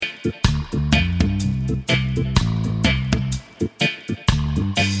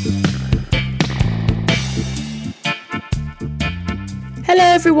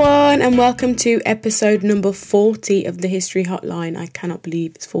everyone, and welcome to episode number 40 of the History Hotline. I cannot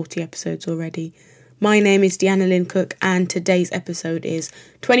believe it's 40 episodes already. My name is Deanna Lynn Cook, and today's episode is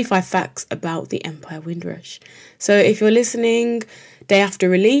 25 facts about the Empire Windrush. So if you're listening day after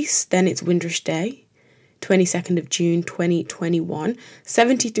release, then it's Windrush Day, 22nd of June 2021,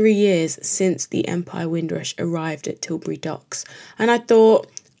 73 years since the Empire Windrush arrived at Tilbury docks. And I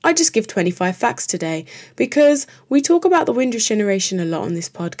thought I'd just give 25 facts today because we talk about the Windrush generation a lot on this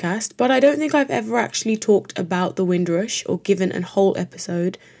podcast, but I don't think I've ever actually talked about the Windrush or given a whole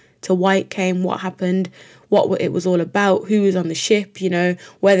episode to why it came, what happened, what it was all about, who was on the ship,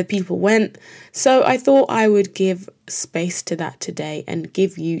 where the people went. So I thought I would give space to that today and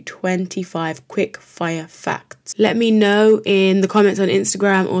give you 25 quick fire facts. Let me know in the comments on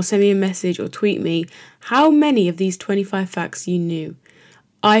Instagram or send me a message or tweet me how many of these 25 facts you knew.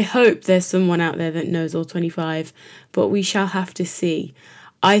 I hope there's someone out there that knows all 25, but we shall have to see.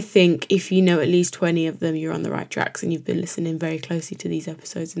 I think if you know at least 20 of them, you're on the right tracks and you've been listening very closely to these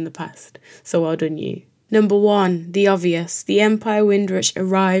episodes in the past. So well done you. Number 1, the obvious. The Empire Windrush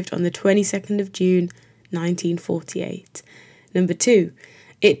arrived on the 22nd of June, 1948. Number 2,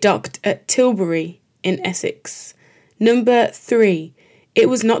 it docked at Tilbury in Essex. Number 3, it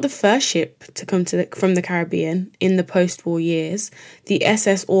was not the first ship to come from the Caribbean in the post-war years. The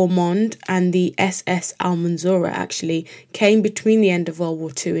SS Ormond and the SS Almanzora actually came between the end of World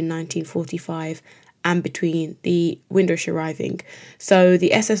War II in 1945 and between the Windrush arriving. So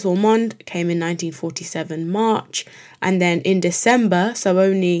the SS Ormond came in 1947 March, and then in December, so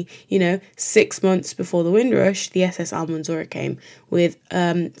only 6 months before the Windrush, the SS Almanzora came with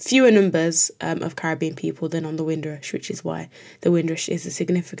fewer numbers of Caribbean people than on the Windrush, which is why the Windrush is a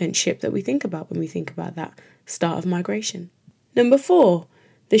significant ship that we think about when we think about that start of migration. Number 4,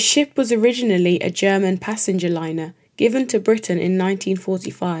 the ship was originally a German passenger liner given to Britain in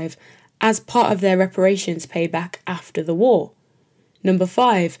 1945 as part of their reparations paid back after the war. Number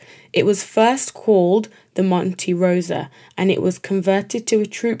 5, it was first called the Monte Rosa, and it was converted to a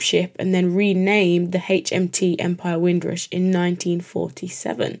troop ship and then renamed the HMT Empire Windrush in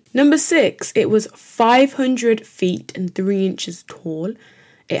 1947. Number 6, it was 500 feet and 3 inches tall.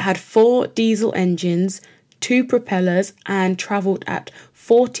 It had 4 diesel engines, 2 propellers, and travelled at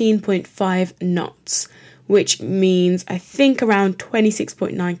 14.5 knots, which means I think around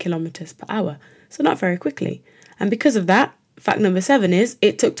 26.9 kilometres per hour, so not very quickly. And because of that, fact number 7 is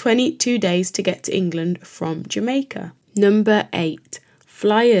it took 22 days to get to England from Jamaica. Number 8,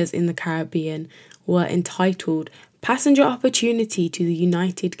 flyers in the Caribbean were entitled Passenger Opportunity to the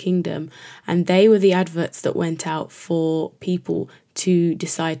United Kingdom, and they were the adverts that went out for people to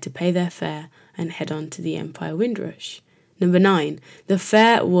decide to pay their fare and head on to the Empire Windrush. Number 9, the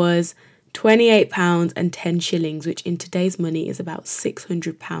fare was £28 and 10 shillings, which in today's money is about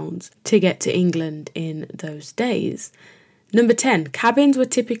 £600 to get to England in those days. Number 10, cabins were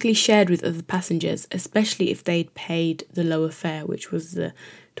typically shared with other passengers, especially if they'd paid the lower fare, which was the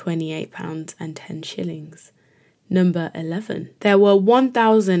 £28 and 10 shillings. Number 11, there were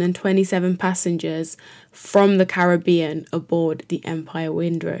 1,027 passengers from the Caribbean aboard the Empire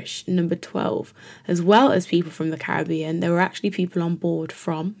Windrush. Number 12, as well as people from the Caribbean, there were actually people on board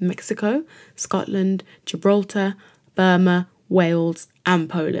from Mexico, Scotland, Gibraltar, Burma, Wales and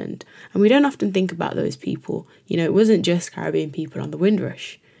Poland. And we don't often think about those people. It wasn't just Caribbean people on the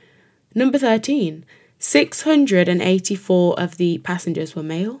Windrush. Number 13, 684 of the passengers were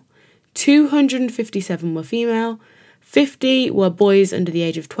male, 257 were female, 50 were boys under the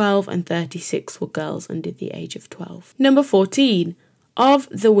age of 12 and 36 were girls under the age of 12. Number 14, of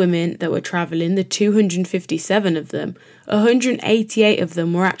the women that were travelling, the 257 of them, 188 of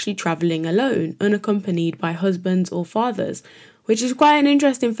them were actually travelling alone, unaccompanied by husbands or fathers, which is quite an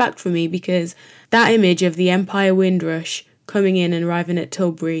interesting fact for me because that image of the Empire Windrush coming in and arriving at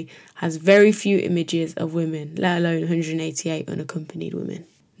Tilbury has very few images of women, let alone 188 unaccompanied women.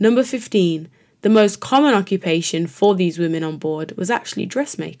 Number 15, the most common occupation for these women on board was actually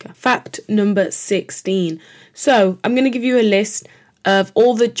dressmaker. Fact number 16. So I'm going to give you a list of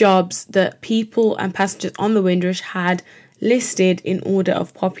all the jobs that people and passengers on the Windrush had listed in order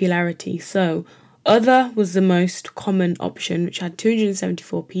of popularity. So other was the most common option, which had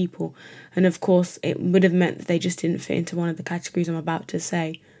 274 people. And of course, it would have meant that they just didn't fit into one of the categories I'm about to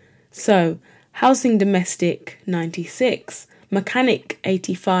say. So, housing domestic, 96. Mechanic,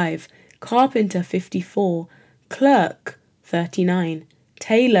 85. Carpenter, 54. Clerk, 39.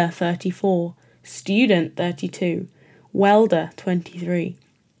 Tailor, 34. Student, 32. Welder, 23.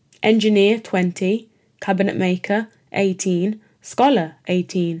 Engineer, 20. Cabinet maker, 18. Scholar,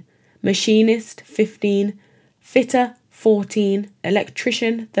 18. Machinist, 15. Fitter, 14,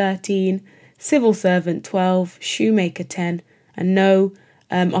 electrician 13, civil servant 12, shoemaker 10, and no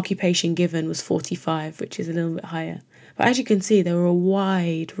occupation given was 45, which is a little bit higher. But as you can see, there were a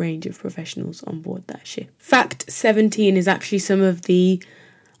wide range of professionals on board that ship. Fact 17 is actually some of the,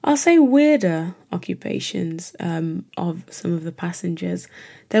 I'll say, weirder occupations of some of the passengers.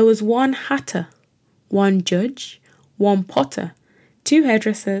 There was one hatter, one judge, one potter, 2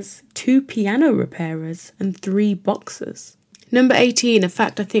 hairdressers, 2 piano repairers, and 3 boxers. Number 18, a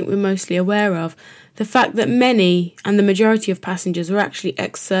fact I think we're mostly aware of, the fact that many and the majority of passengers were actually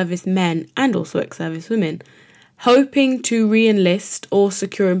ex-service men and also ex-service women, hoping to re-enlist or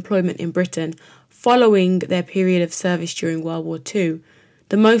secure employment in Britain following their period of service during World War II.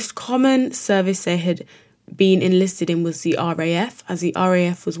 The most common service they had been enlisted in was the RAF, as the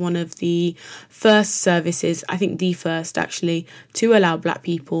RAF was one of the first services, I think the first actually, to allow black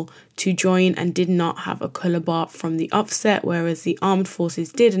people to join and did not have a colour bar from the offset, whereas the armed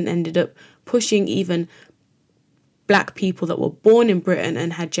forces did and ended up pushing even black people that were born in Britain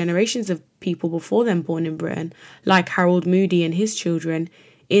and had generations of people before them born in Britain, like Harold Moody and his children,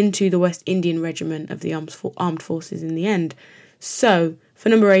 into the West Indian Regiment of the armed forces in the end. So, for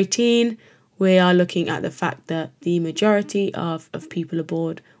number 18, we are looking at the fact that the majority of people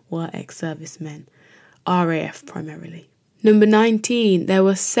aboard were ex-servicemen, RAF primarily. Number 19, there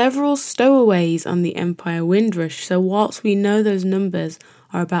were several stowaways on the Empire Windrush, so whilst we know those numbers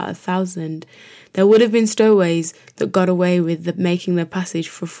are about 1,000, there would have been stowaways that got away with making their passage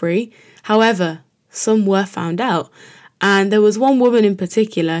for free. However, some were found out, and there was one woman in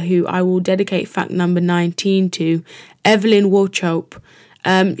particular who I will dedicate fact number 19 to, Evelyn Wauchope.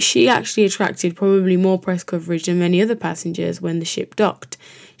 She actually attracted probably more press coverage than many other passengers when the ship docked.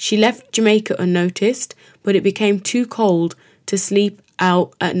 She left Jamaica unnoticed, but it became too cold to sleep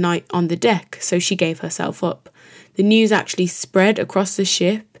out at night on the deck, so she gave herself up. The news actually spread across the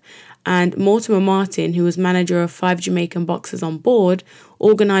ship, and Mortimer Martin, who was manager of 5 Jamaican boxers on board,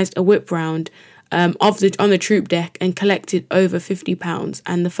 organised a whip round on the troop deck and collected over £50,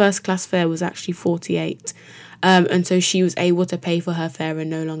 and the first class fare was actually 48. And so she was able to pay for her fare and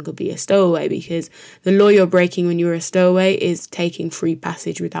no longer be a stowaway, because the law you're breaking when you're a stowaway is taking free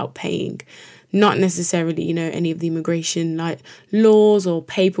passage without paying. Not necessarily, any of the immigration laws or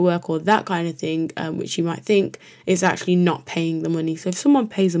paperwork or that kind of thing, which you might think is actually not paying the money. So if someone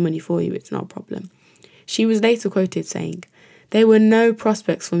pays the money for you, it's not a problem. She was later quoted saying, "There were no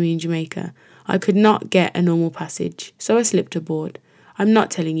prospects for me in Jamaica. I could not get a normal passage, so I slipped aboard. I'm not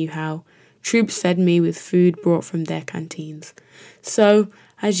telling you how. Troops fed me with food brought from their canteens." So,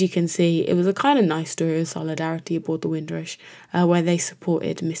 as you can see, it was a kind of nice story of solidarity aboard the Windrush, where they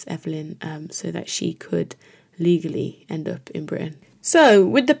supported Miss Evelyn so that she could legally end up in Britain. So,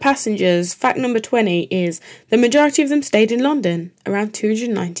 with the passengers, fact number 20 is the majority of them stayed in London, around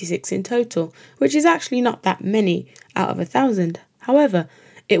 296 in total, which is actually not that many out of 1,000. However,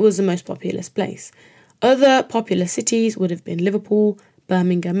 it was the most populous place. Other popular cities would have been Liverpool,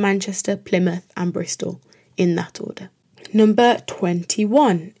 Birmingham, Manchester, Plymouth and Bristol, in that order. Number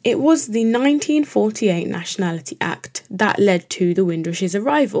 21. It was the 1948 Nationality Act that led to the Windrush's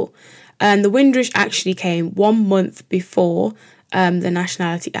arrival. And the Windrush actually came 1 month before the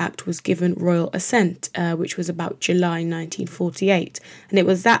Nationality Act was given royal assent, which was about July 1948. And it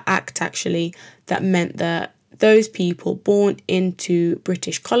was that act actually that meant that those people born into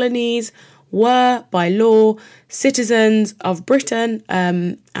British colonies were, by law, citizens of Britain,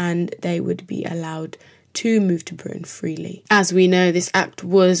 and they would be allowed to move to Britain freely. As we know, this act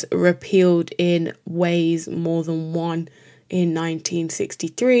was repealed in ways more than one in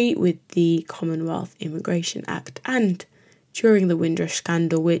 1963 with the Commonwealth Immigration Act and during the Windrush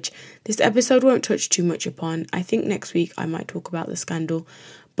scandal, which this episode won't touch too much upon. I think next week I might talk about the scandal,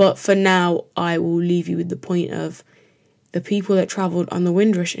 but for now I will leave you with the point of the people that travelled on the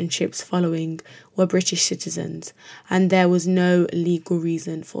Windrush and ships following were British citizens, and there was no legal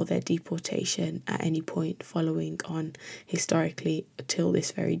reason for their deportation at any point following on historically till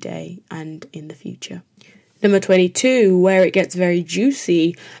this very day and in the future. Number 22, where it gets very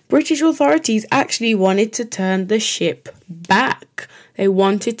juicy, British authorities actually wanted to turn the ship back. They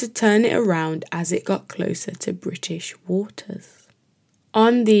wanted to turn it around as it got closer to British waters.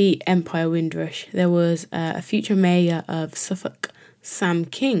 On the Empire Windrush, there was a future mayor of Suffolk, Sam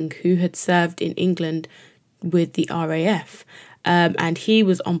King, who had served in England with the RAF. And he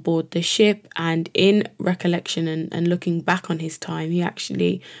was on board the ship, and in recollection and looking back on his time, he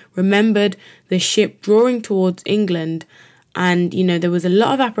actually remembered the ship drawing towards England, and, there was a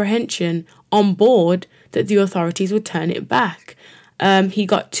lot of apprehension on board that the authorities would turn it back. He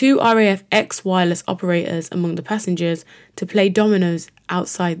got 2 RAF ex-wireless operators among the passengers to play dominoes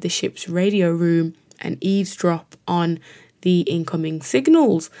outside the ship's radio room and eavesdrop on the incoming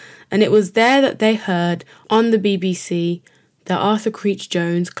signals. And it was there that they heard on the BBC that Arthur Creech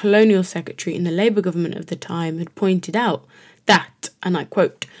Jones, Colonial Secretary in the Labour government of the time, had pointed out that, and I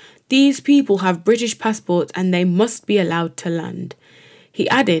quote, "These people have British passports and they must be allowed to land." He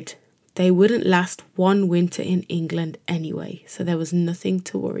added, they wouldn't last one winter in England anyway, so there was nothing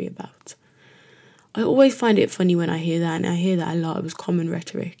to worry about. I always find it funny when I hear that, and I hear that a lot. It was common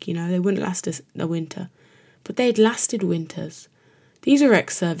rhetoric, they wouldn't last a winter. But they'd lasted winters. These are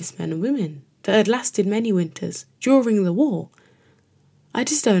ex-servicemen and women that had lasted many winters during the war. I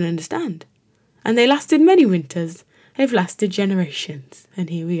just don't understand. And they lasted many winters. They've lasted generations. And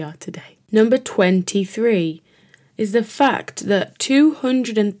here we are today. Number 23 is the fact that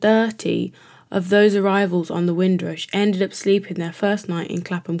 230 of those arrivals on the Windrush ended up sleeping their first night in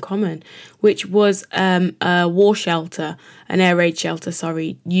Clapham Common, which was a war shelter, an air raid shelter,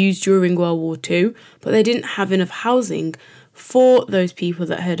 used during World War II, but they didn't have enough housing for those people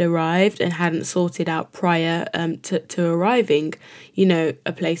that had arrived and hadn't sorted out prior to arriving,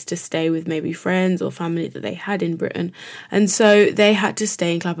 a place to stay with maybe friends or family that they had in Britain. And so they had to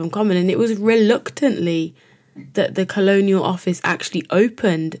stay in Clapham Common, and it was reluctantly that the Colonial Office actually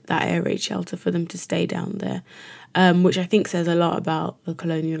opened that air raid shelter for them to stay down there, which I think says a lot about the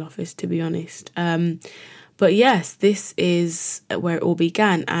Colonial Office, to be honest. But yes, this is where it all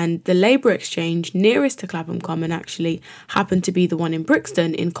began, and the Labour Exchange nearest to Clapham Common actually happened to be the one in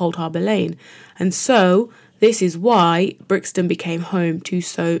Brixton in Cold Harbour Lane. And so this is why Brixton became home to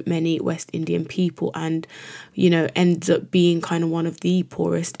so many West Indian people and, ends up being kind of one of the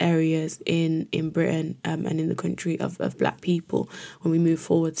poorest areas in Britain and in the country of black people when we move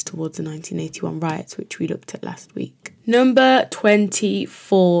forwards towards the 1981 riots, which we looked at last week. Number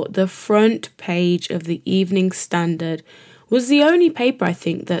 24, the front page of the Evening Standard was the only paper, I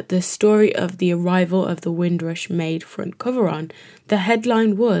think, that the story of the arrival of the Windrush made front cover on. The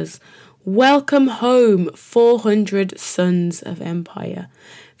headline was, "Welcome home, 400 Sons of Empire."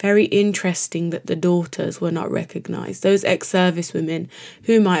 Very interesting that the daughters were not recognised. Those ex-service women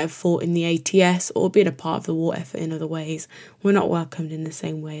who might have fought in the ATS or been a part of the war effort in other ways were not welcomed in the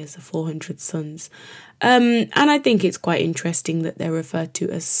same way as the 400 sons. And I think it's quite interesting that they're referred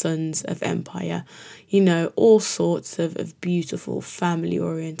to as Sons of Empire. All sorts of beautiful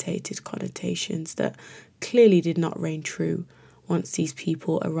family-orientated connotations that clearly did not reign true once these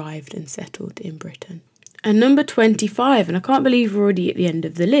people arrived and settled in Britain. And number 25, and I can't believe we're already at the end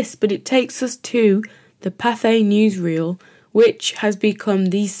of the list, but it takes us to the Pathé newsreel, which has become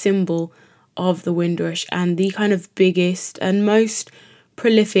the symbol of the Windrush and the kind of biggest and most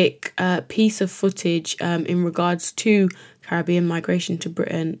prolific piece of footage in regards to Caribbean migration to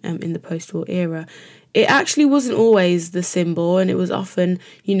Britain in the post-war era. It actually wasn't always the symbol, and it was often,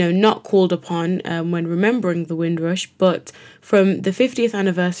 not called upon when remembering the Windrush, but from the 50th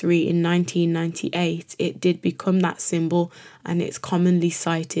anniversary in 1998, it did become that symbol, and it's commonly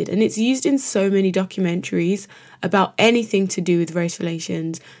cited. And it's used in so many documentaries about anything to do with race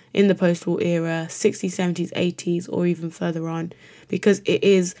relations in the post-war era, 60s, 70s, 80s, or even further on, because it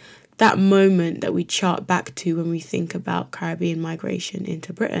is that moment that we chart back to when we think about Caribbean migration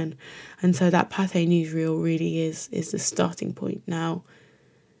into Britain. And so that Pathé newsreel really is the starting point. Now,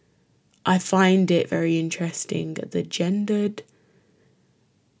 I find it very interesting, the gendered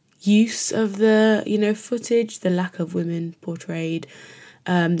use of the, footage, the lack of women portrayed,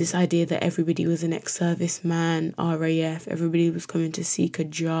 this idea that everybody was an ex-serviceman, RAF, everybody was coming to seek a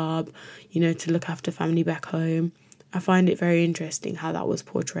job, to look after family back home. I find it very interesting how that was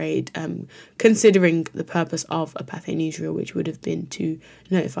portrayed, considering the purpose of a Pathé newsreel, which would have been to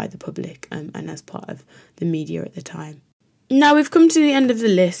notify the public and as part of the media at the time. Now we've come to the end of the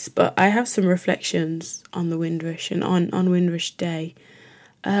list, but I have some reflections on the Windrush and on Windrush Day.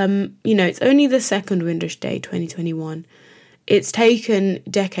 It's only the second Windrush Day, 2021. It's taken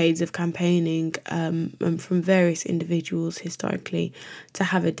decades of campaigning from various individuals historically to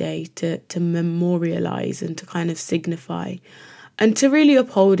have a day to memorialise and to kind of signify and to really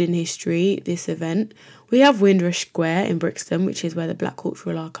uphold in history this event. We have Windrush Square in Brixton, which is where the Black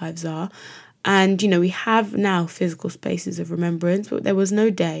Cultural Archives are. And, we have now physical spaces of remembrance, but there was no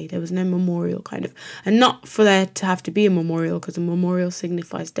day, there was no memorial kind of, and not for there to have to be a memorial, because a memorial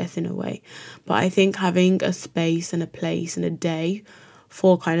signifies death in a way. But I think having a space and a place and a day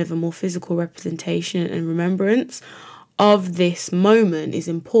for kind of a more physical representation and remembrance of this moment is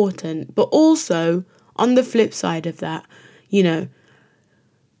important. But also, on the flip side of that,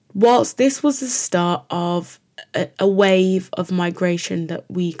 whilst this was the start of a wave of migration that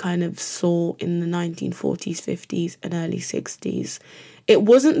we kind of saw in the 1940s, 50s and early 60s. It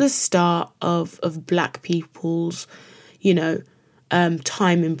wasn't the start of black people's,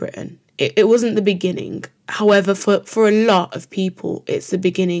 time in Britain. It wasn't the beginning. However, for a lot of people, it's the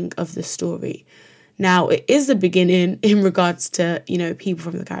beginning of the story. Now, it is the beginning in regards to, people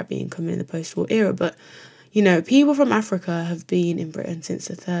from the Caribbean coming in the post-war era, but, people from Africa have been in Britain since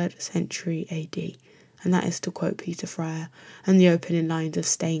the 3rd century AD. And that is to quote Peter Fryer and the opening lines of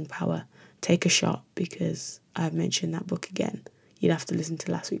Staying Power. Take a shot, because I've mentioned that book again. You'd have to listen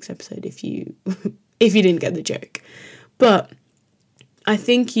to last week's episode if you didn't get the joke. But I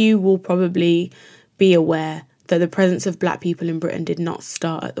think you will probably be aware that the presence of black people in Britain did not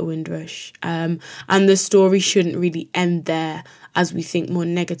start at the Windrush. And the story shouldn't really end there, as we think more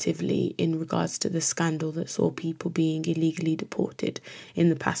negatively in regards to the scandal that saw people being illegally deported in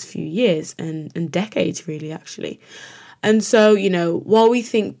the past few years and decades, really, actually. And so, while we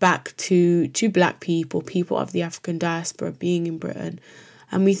think back to black people of the African diaspora being in Britain,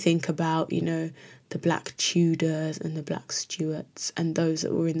 and we think about, the black Tudors and the black Stuarts and those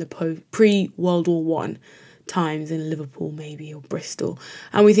that were in the pre-World War One times in Liverpool maybe, or Bristol,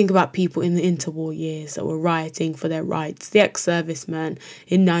 and we think about people in the interwar years that were rioting for their rights, the ex-servicemen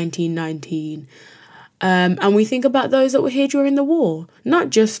in 1919, and we think about those that were here during the war, not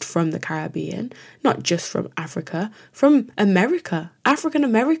just from the Caribbean, not just from Africa, from America. African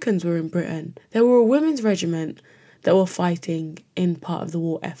Americans were in Britain. There were a women's regiment that were fighting in part of the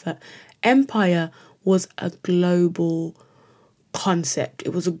war effort. Empire was a global concept. It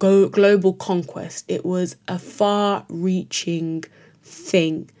was a global conquest. It was a far-reaching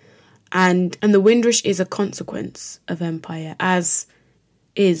thing. And the Windrush is a consequence of empire, as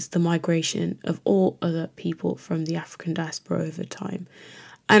is the migration of all other people from the African diaspora over time.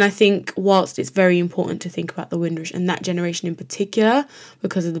 And I think whilst it's very important to think about the Windrush and that generation in particular,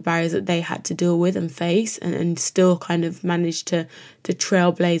 because of the barriers that they had to deal with and face, and still kind of managed to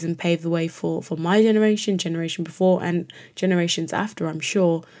trailblaze and pave the way for my generation before and generations after, I'm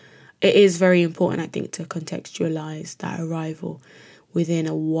sure, it is very important, I think, to contextualise that arrival within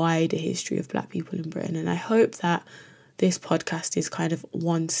a wider history of black people in Britain. And I hope that this podcast is kind of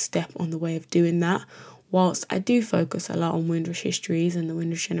one step on the way of doing that. Whilst I do focus a lot on Windrush histories and the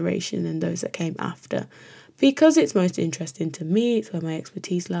Windrush generation and those that came after, because it's most interesting to me, it's where my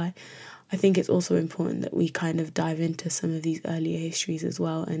expertise lie, I think it's also important that we kind of dive into some of these earlier histories as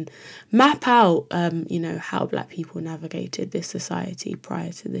well and map out, how black people navigated this society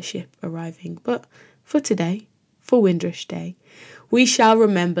prior to the ship arriving. But for today, for Windrush Day, we shall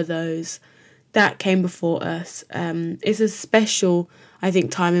remember those that came before us. It's a special, I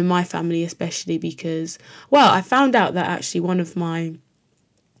think, time in my family, especially because, I found out that actually one of my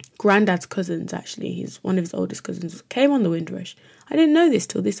granddad's cousins, one of his oldest cousins, came on the Windrush. I didn't know this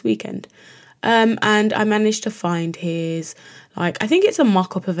till this weekend. And I managed to find his, I think it's a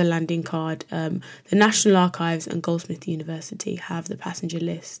mock-up of a landing card. The National Archives and Goldsmith University have the passenger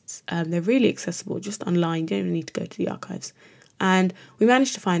lists. They're really accessible, just online. You don't even need to go to the archives. And we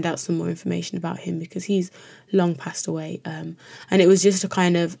managed to find out some more information about him because he's long passed away. And it was just a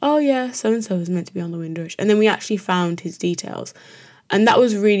kind of, so-and-so was meant to be on the Windrush. And then we actually found his details. And that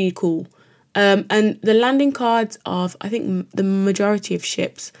was really cool. And the landing cards of, I think, the majority of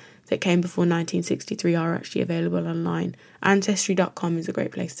ships that came before 1963 are actually available online. Ancestry.com is a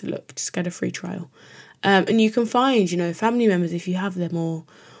great place to look. Just get a free trial. And you can find, family members if you have them,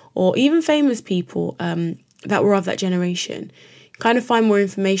 or even famous people that were of that generation. Kind of find more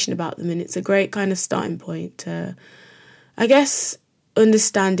information about them, and it's a great kind of starting point to, I guess,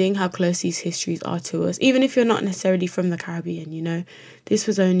 understanding how close these histories are to us, even if you're not necessarily from the Caribbean. This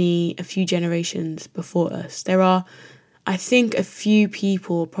was only a few generations before us. There are, I think, a few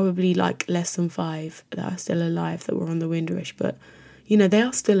people, probably less than 5, that are still alive that were on the Windrush, but they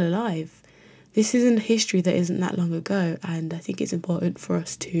are still alive. This isn't a history that isn't that long ago, and I think it's important for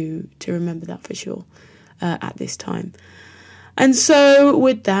us to remember that for sure at this time. And so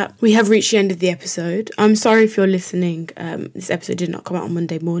with that, we have reached the end of the episode. I'm sorry if you're listening. This episode did not come out on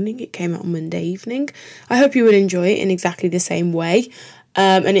Monday morning. It came out on Monday evening. I hope you will enjoy it in exactly the same way.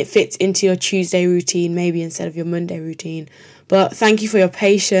 And it fits into your Tuesday routine, maybe instead of your Monday routine. But thank you for your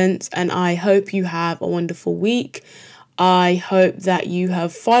patience, and I hope you have a wonderful week. I hope that you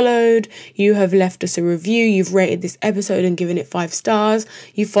have followed, you have left us a review, you've rated this episode and given it 5 stars.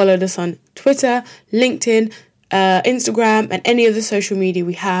 You followed us on Twitter, LinkedIn, Instagram, and any other social media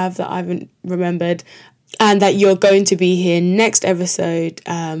we have that I haven't remembered. and that you're going to be here next episode,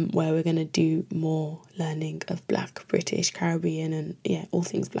 where we're going to do more learning of Black, British, Caribbean, and all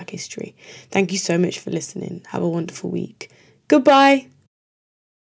things Black history. Thank you so much for listening. Have a wonderful week. Goodbye.